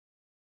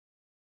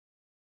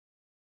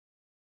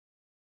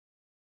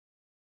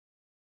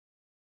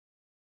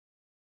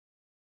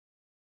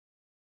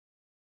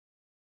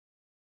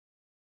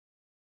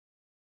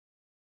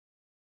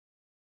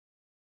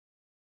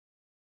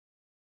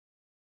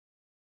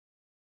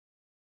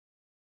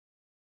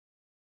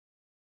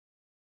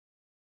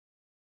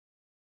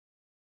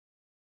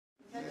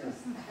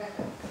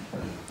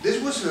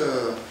This was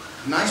a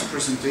nice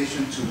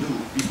presentation to do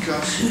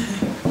because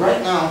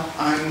right now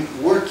I'm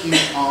working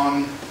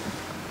on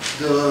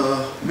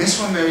the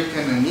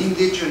Mesoamerican and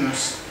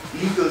indigenous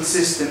legal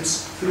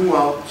systems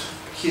throughout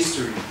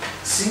history,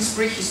 since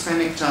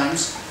pre-Hispanic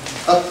times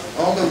up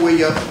all the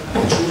way up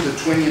to the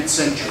 20th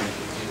century.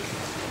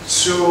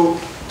 So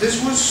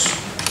this was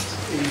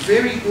a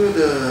very good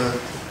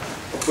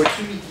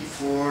opportunity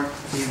for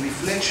a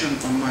reflection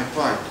on my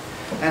part,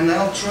 and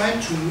I'll try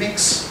to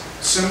mix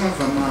some of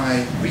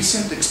my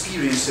recent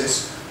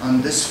experiences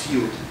on this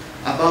field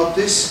about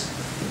this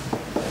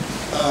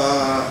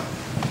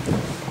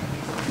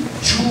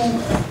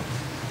two-phase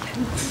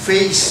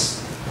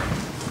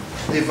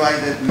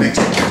divided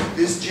Mexico,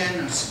 this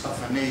genus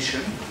of a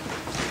nation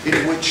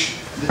in which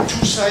the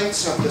two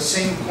sides of the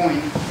same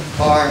coin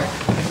are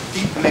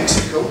deep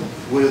Mexico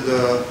with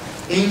the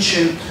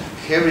ancient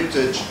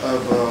heritage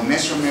of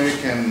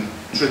Mesoamerican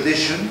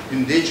tradition,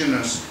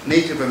 indigenous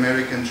Native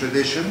American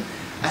tradition,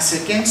 as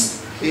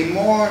against a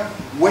more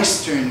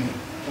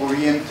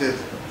Western-oriented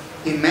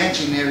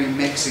imaginary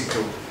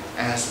Mexico,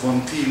 as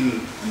Bonfil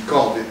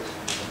called it.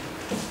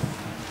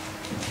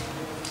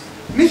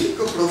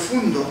 México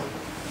Profundo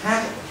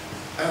had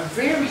a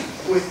very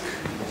quick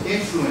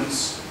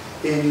influence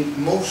in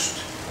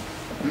most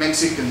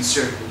Mexican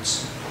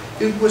circles.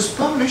 It was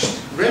published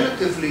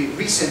relatively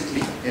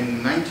recently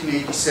in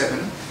 1987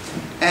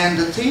 and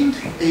attained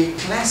a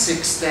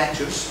classic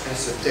status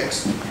as a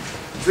text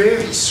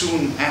very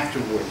soon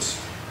afterwards,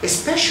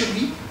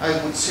 especially, I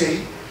would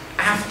say,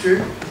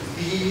 after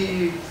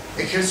the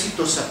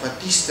Ejército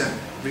Zapatista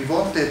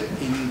revolted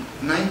in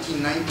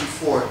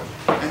 1994,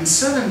 and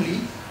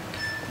suddenly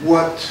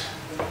what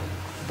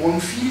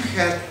Bonfil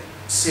had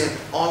said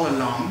all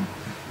along,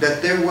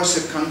 that there was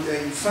a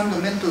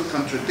fundamental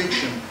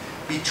contradiction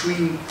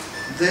between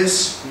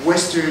this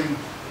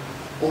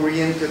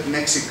Western-oriented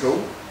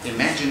Mexico,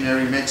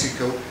 imaginary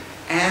Mexico,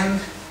 and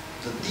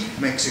the deep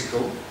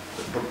Mexico,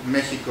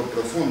 Mexico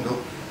Profundo,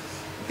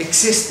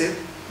 existed.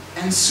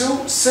 And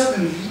so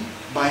suddenly,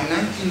 by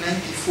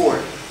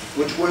 1994,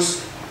 which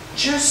was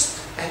just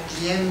at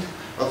the end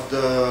of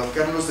the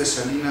Carlos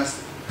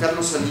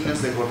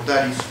Salinas de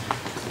Gortari's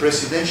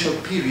presidential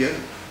period,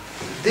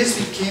 this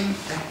became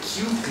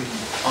acutely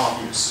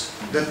obvious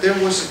that there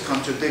was a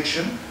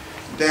contradiction,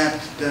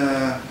 that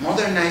the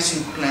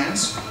modernizing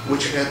plans,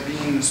 which had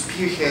been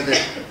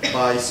spearheaded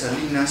by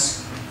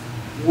Salinas,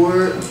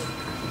 were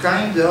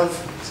kind of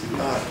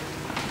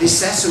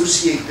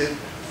disassociated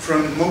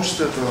from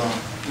most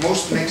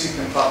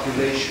Mexican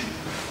population.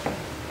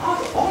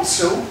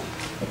 Also,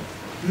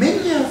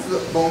 many of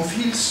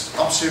Bonfil's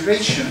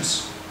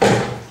observations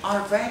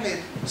are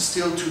valid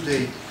still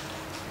today.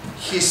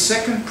 His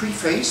second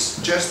preface,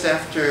 just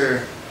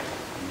after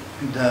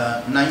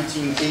the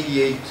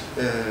 1988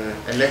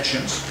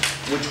 elections,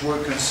 which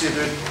were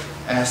considered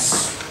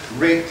as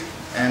rigged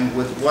and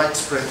with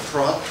widespread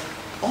fraud,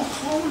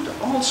 hold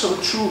also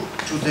true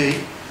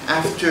today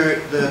after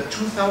the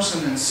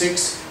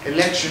 2006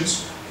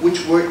 elections,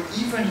 which were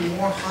even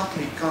more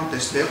hotly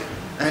contested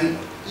and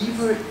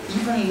even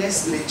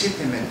less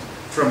legitimate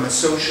from a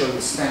social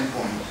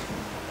standpoint.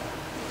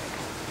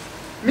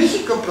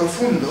 México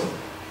Profundo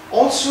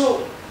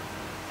also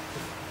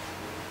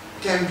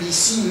can be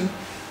seen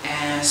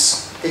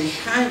as a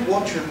high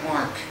water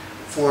mark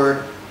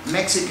for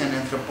Mexican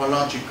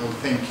anthropological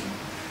thinking.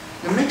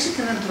 The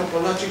Mexican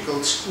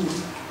anthropological school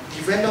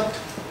developed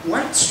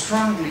quite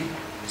strongly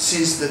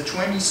since the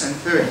 20s and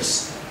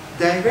 30s,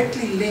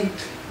 directly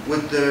linked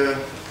with the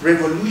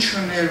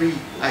revolutionary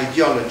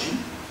ideology.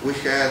 We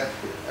had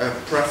a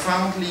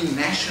profoundly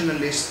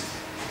nationalist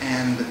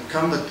and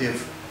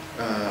combative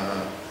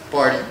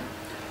party,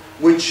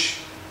 which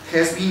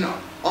has been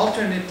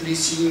alternately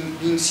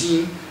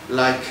seen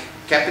like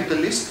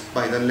capitalist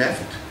by the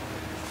left,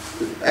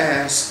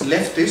 as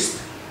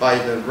leftist by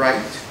the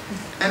right,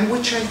 and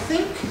which I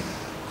think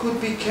could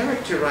be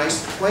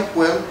characterized quite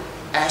well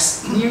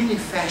as nearly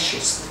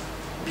fascist,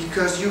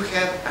 because you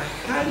have a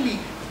highly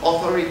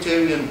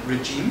authoritarian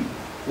regime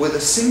with a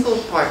single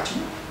party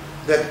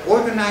that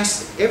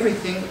organized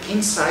everything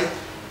inside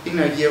in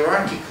a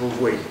hierarchical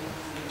way.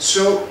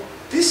 So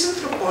this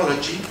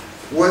anthropology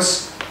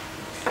was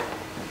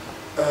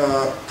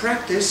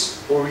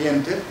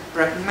practice-oriented,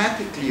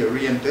 pragmatically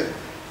oriented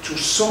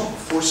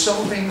for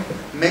solving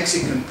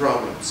Mexican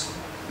problems,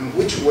 and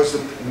which was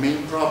the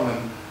main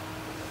problem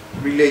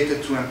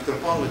related to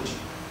anthropology.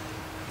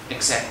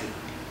 Exactly,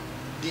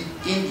 the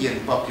Indian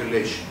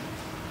population.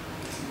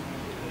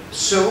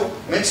 So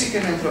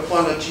Mexican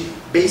anthropology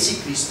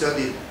basically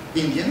studied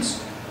Indians,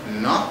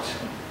 not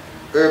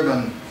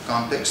urban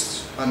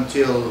contexts,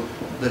 until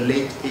the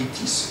late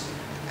 80s,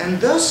 and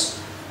thus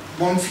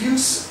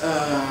Bonfil's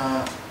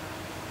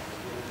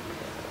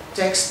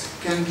text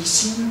can be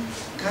seen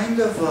kind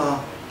of a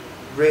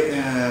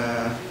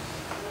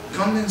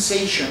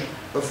condensation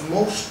of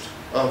most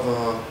of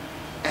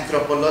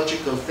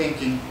anthropological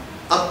thinking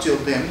up till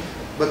then,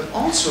 but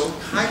also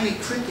highly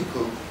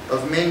critical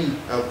of many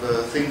of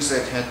the things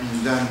that had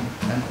been done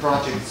and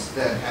projects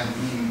that had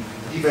been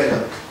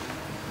developed.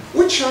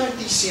 Which are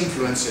these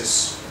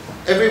influences?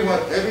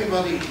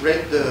 Everybody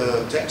read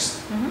the text?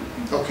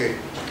 Mm-hmm. Okay.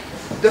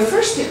 The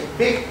first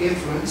big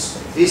influence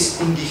is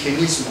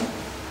indigenismo,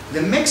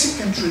 the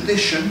Mexican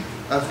tradition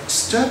of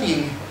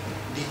studying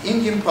the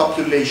Indian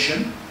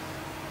population,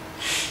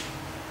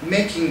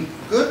 making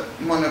good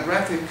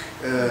monographic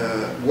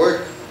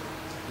work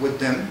with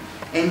them,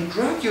 and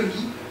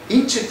gradually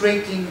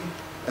integrating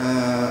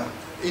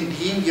in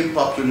the Indian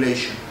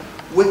population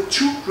with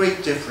two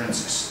great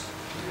differences.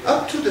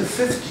 Up to the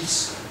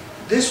 50s,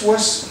 this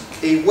was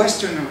a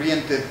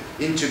Western-oriented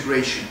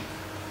integration,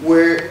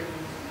 where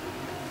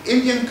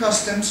Indian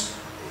customs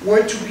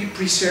were to be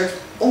preserved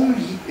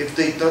only if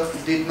they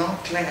did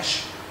not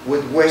clash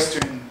with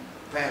Western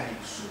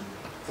values.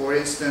 For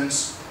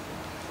instance,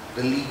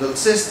 the legal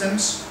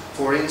systems,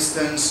 for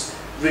instance,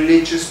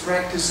 religious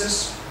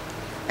practices,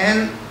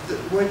 and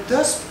were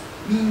thus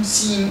being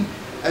seen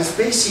as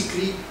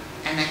basically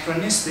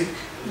anachronistic,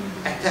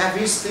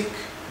 atavistic,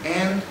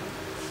 and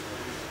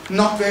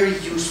not very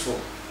useful.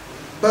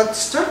 But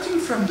starting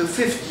from the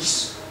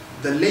 50s,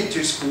 the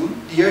later school,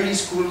 the early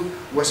school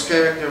was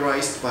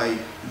characterized by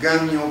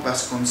Gamio,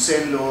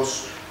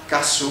 Vasconcelos,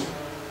 Caso,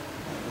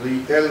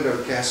 the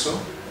elder Caso,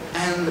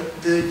 and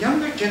the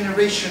younger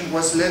generation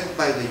was led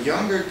by the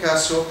younger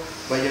Caso,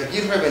 by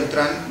Aguirre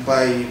Beltrán,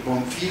 by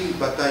Bonfil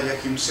Batalla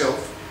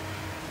himself.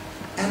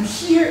 And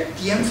here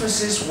the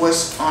emphasis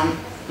was on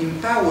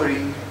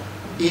empowering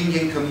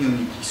Indian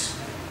communities,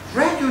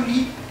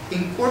 gradually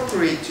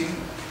incorporating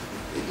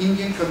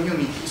Indian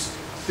communities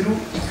through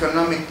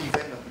economic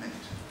development,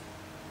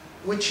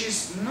 which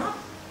is not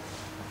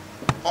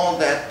all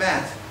that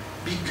bad,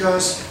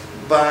 because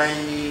by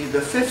the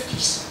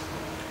 50s,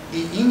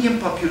 the Indian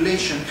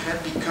population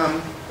had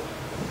become,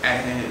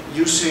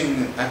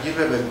 using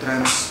Aguirre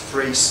Beltrán's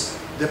phrase,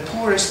 the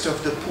poorest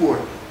of the poor.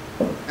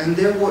 And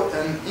there was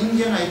an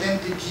Indian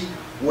identity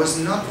was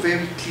not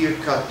very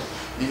clear-cut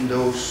in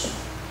those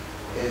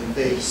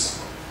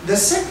days. The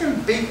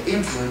second big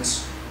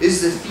influence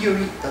is the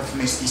theory of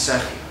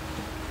mestizaje.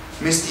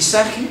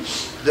 Mestizaje,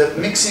 the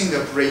mixing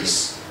of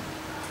race,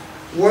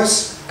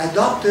 was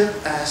adopted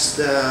as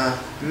the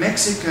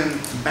Mexican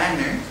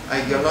banner,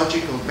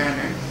 ideological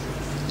banner,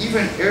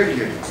 even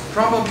earlier,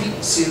 probably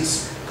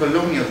since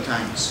colonial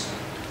times.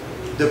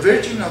 The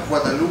Virgin of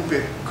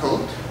Guadalupe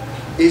cult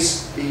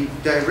is a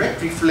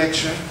direct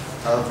reflection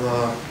of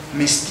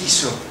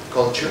mestizo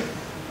culture,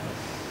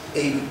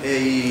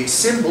 a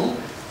symbol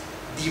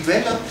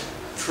developed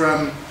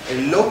from a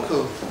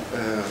local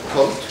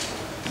cult,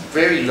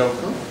 very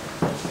local,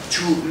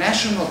 to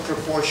national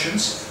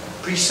proportions,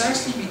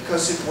 precisely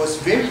because it was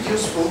very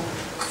useful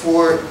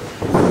for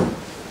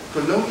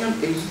colonial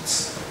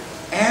elites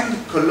and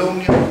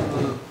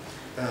colonial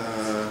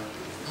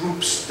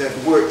groups that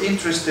were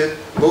interested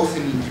both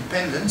in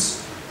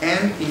independence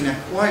and in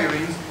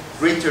acquiring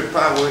greater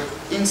power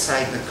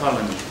inside the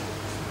colony.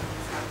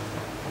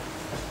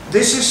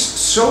 This is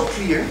so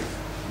clear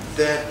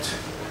that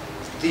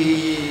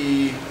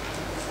the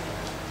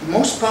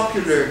most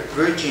popular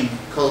Virgin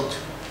cult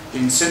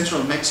in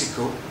central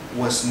Mexico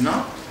was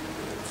not,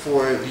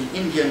 for the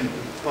Indian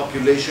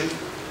population,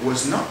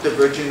 was not the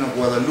Virgin of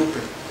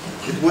Guadalupe.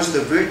 It was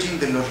the Virgin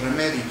de los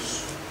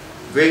Remedios,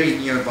 very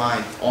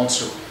nearby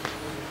also.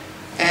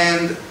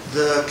 And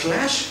the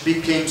clash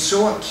became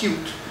so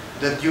acute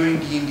that during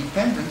the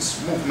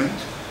independence movement,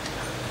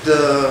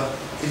 the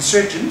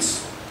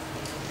insurgents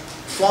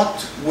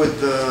fought with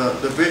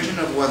the Virgin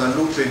of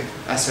Guadalupe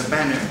as a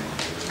banner,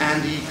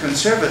 and the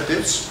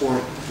conservatives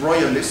or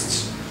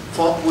royalists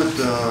fought with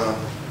the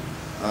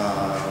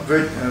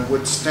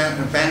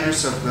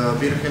banners of the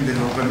Virgen de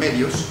los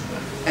Remedios,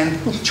 and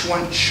each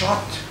one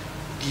shot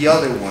the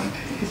other one.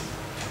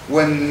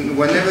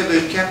 Whenever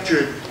they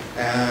captured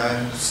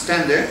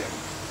standard,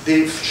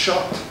 they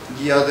shot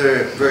the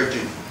other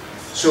Virgin.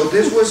 So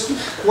this was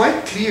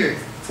quite clear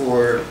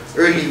for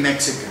early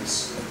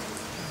Mexicans.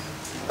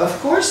 Of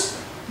course,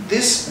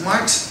 this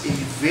marks a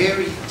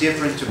very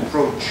different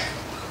approach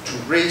to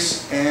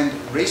race and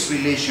race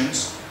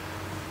relations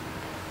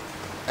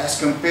as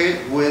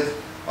compared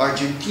with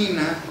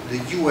Argentina, the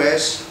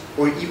US,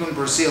 or even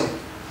Brazil,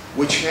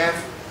 which have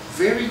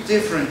very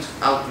different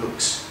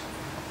outlooks.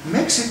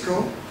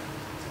 Mexico,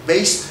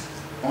 based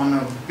on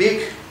a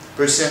big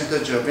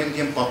percentage of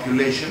Indian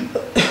population,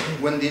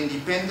 when the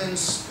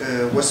independence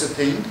was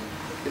attained,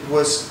 it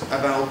was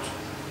about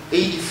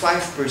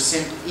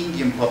 85%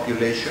 Indian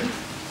population.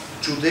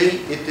 Today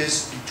it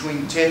is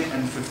between 10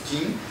 and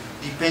 15,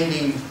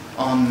 depending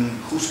on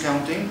who's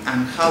counting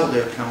and how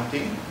they're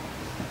counting.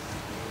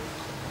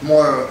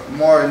 More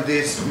about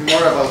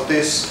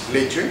this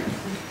later.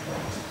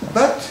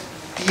 But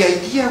the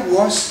idea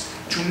was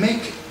to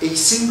make a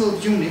single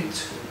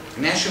unit,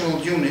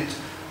 national unit,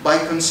 by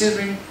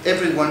considering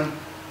everyone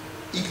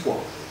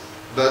equal.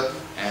 But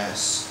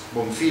as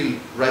Bonfil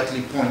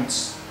rightly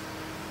points,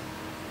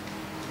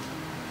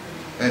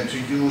 and to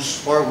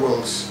use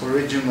Orwell's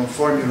original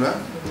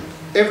formula,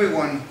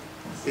 everyone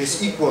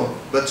is equal,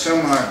 but some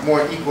are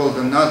more equal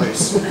than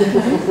others.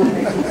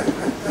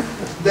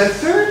 The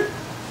third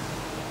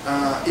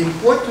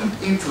important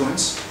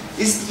influence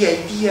is the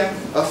idea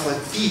of a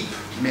deep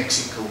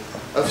Mexico,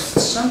 of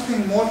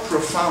something more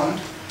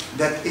profound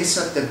that is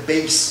at the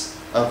base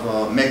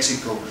of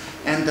Mexico,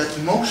 and that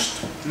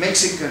most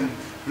Mexican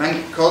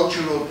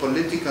cultural,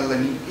 political,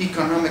 and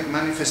economic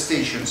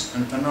manifestations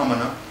and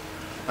phenomena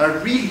are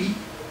really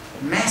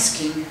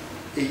masking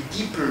a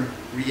deeper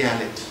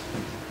reality.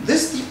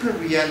 This deeper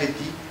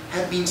reality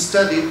had been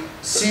studied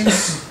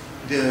since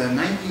the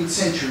 19th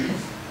century,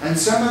 and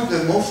some of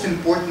the most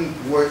important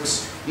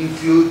works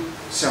include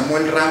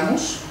Samuel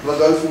Ramos,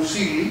 Rodolfo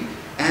Usigli,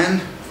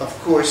 and, of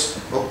course,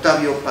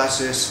 Octavio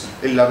Paz's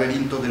El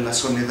laberinto de la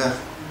soledad,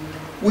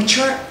 which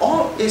are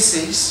all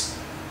essays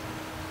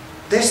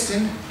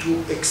destined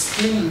to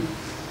explain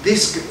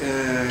this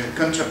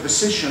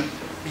contraposition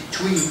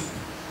between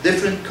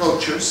different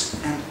cultures,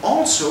 and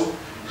also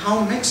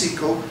how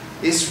Mexico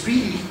is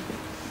really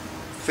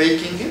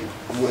faking it.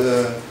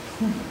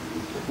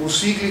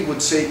 Usigli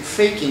would say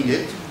faking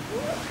it,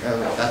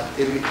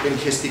 el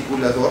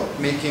gesticulador,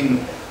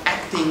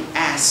 acting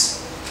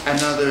as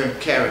another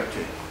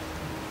character.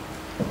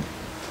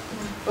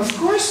 Of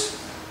course,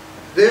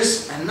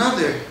 there's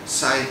another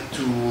side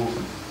to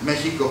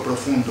Mexico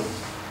Profundo.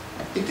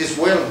 It is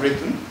well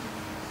written,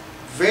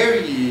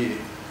 very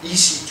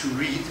easy to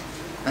read,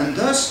 and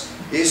thus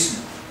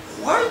is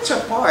quite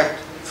apart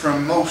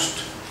from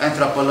most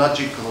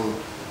anthropological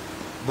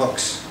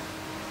books,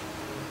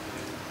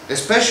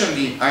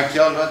 especially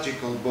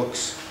archaeological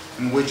books,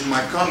 in which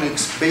my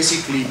colleagues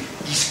basically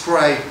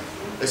describe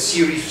a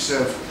series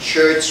of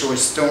sherds or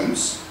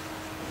stones,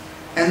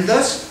 and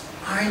thus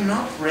are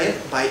not read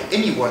by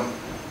anyone,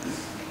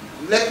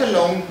 let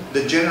alone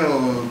the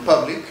general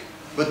public,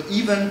 but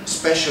even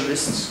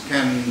specialists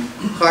can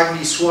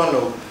hardly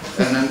swallow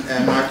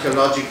an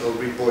archaeological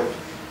report.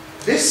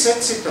 This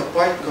sets it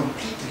apart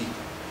completely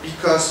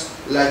because,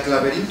 like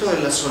Laberinto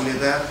de la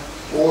Soledad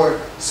or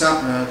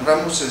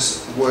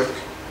Ramos's work,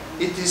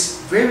 it is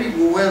very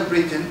well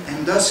written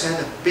and thus had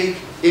a big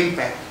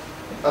impact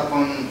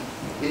upon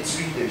its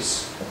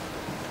readers.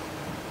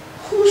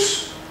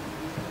 Who's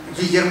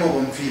Guillermo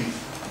Bonfil?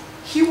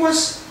 He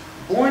was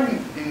born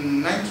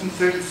in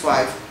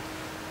 1935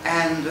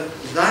 and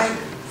died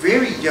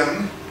very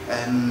young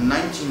in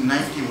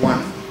 1991,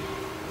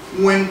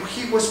 when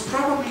he was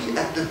probably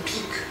at the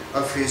peak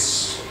of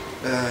his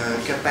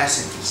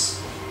capacities.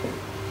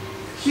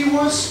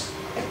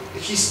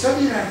 He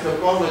studied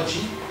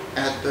anthropology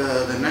at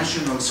the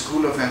National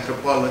School of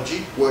Anthropology,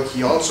 where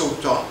he also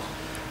taught,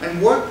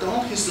 and worked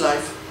all his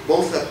life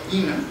both at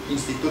INA,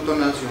 Instituto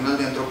Nacional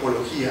de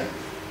Antropología,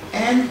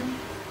 and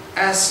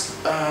as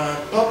a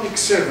public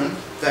servant,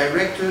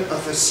 director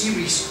of a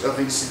series of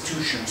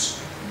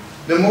institutions.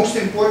 The most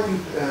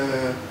important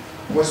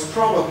was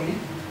probably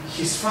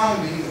his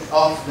founding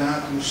of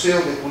the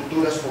Museo de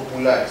Culturas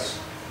Populares.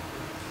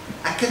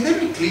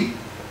 Academically,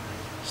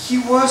 he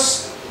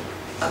was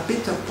a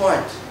bit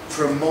apart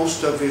from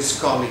most of his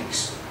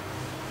colleagues.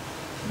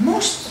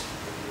 Most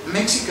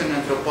Mexican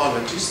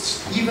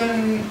anthropologists,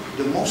 even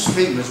the most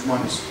famous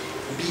ones,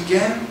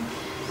 began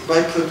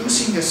by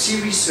producing a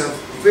series of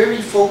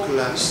very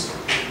focalized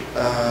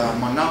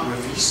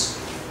monographies,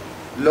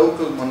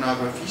 local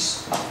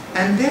monographies,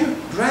 and then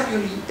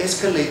gradually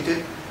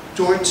escalated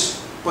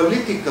towards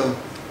political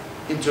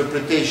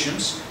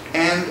interpretations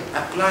and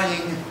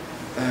applying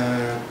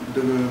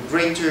the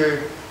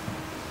greater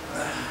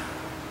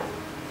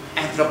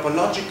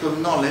anthropological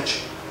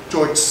knowledge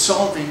towards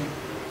solving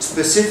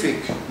specific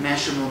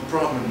national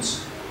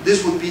problems.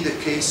 This would be the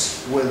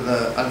case with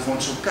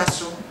Alfonso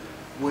Caso,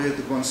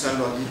 with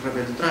Gonzalo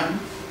Aguirre Beltrán,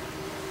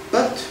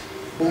 but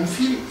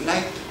Bonfil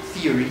liked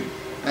theory,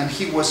 and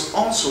he was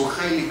also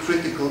highly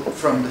critical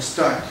from the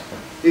start.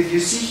 If you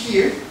see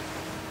here,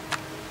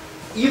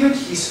 even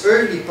his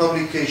early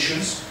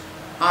publications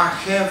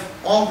have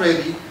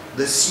already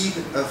the seed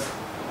of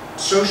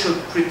social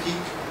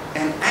critique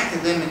and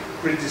academic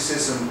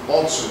criticism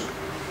also.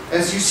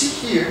 As you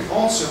see here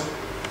also,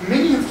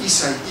 many of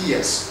his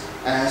ideas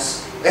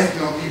as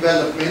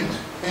ethno-development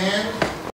and